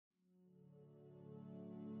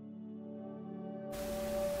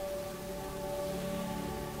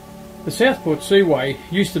The Southport Seaway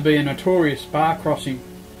used to be a notorious bar crossing,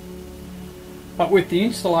 but with the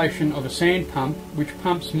installation of a sand pump which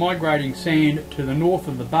pumps migrating sand to the north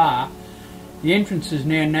of the bar, the entrance is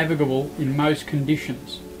now navigable in most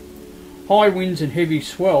conditions. High winds and heavy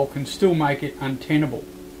swell can still make it untenable.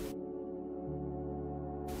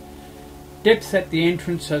 Depths at the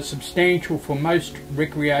entrance are substantial for most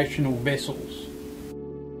recreational vessels.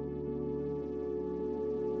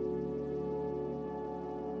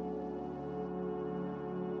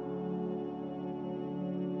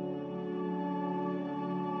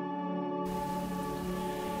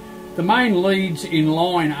 The main leads in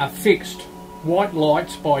line are fixed white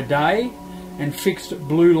lights by day and fixed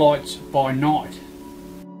blue lights by night.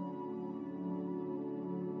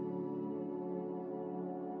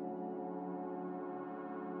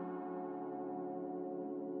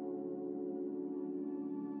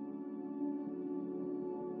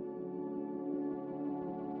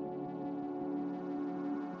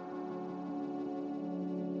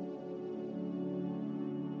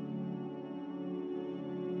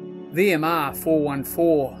 VMR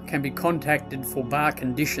 414 can be contacted for bar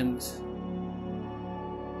conditions.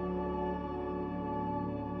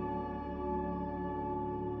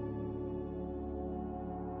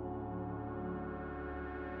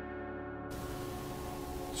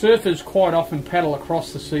 Surfers quite often paddle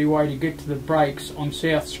across the seaway to get to the breaks on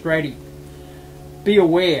South Stratty. Be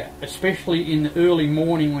aware, especially in the early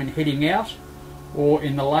morning when heading out or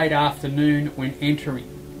in the late afternoon when entering.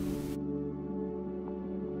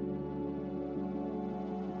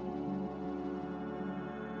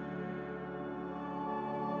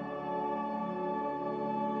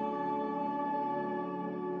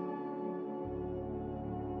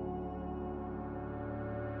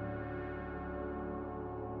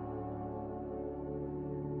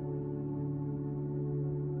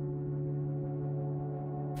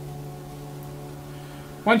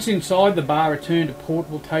 Once inside the bar, a turn to port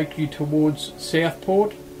will take you towards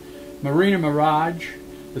Southport, Marina Mirage,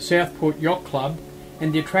 the Southport Yacht Club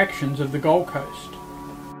and the attractions of the Gold Coast.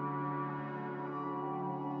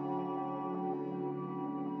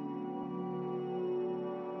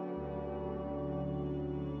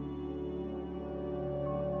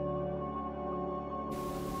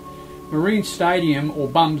 Marine Stadium or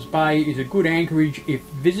Bums Bay is a good anchorage if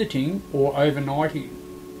visiting or overnighting.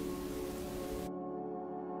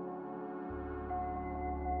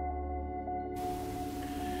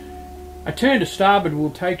 A turn to starboard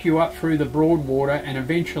will take you up through the Broadwater and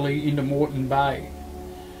eventually into Moreton Bay.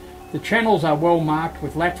 The channels are well marked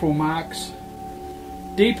with lateral marks.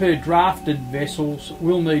 Deeper drafted vessels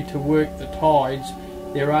will need to work the tides.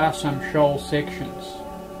 There are some shoal sections.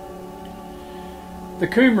 The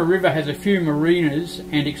Coomera River has a few marinas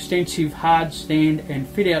and extensive hard stand and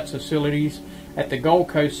fit-out facilities at the Gold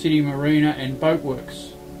Coast City Marina and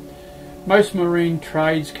Boatworks. Most marine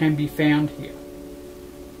trades can be found here.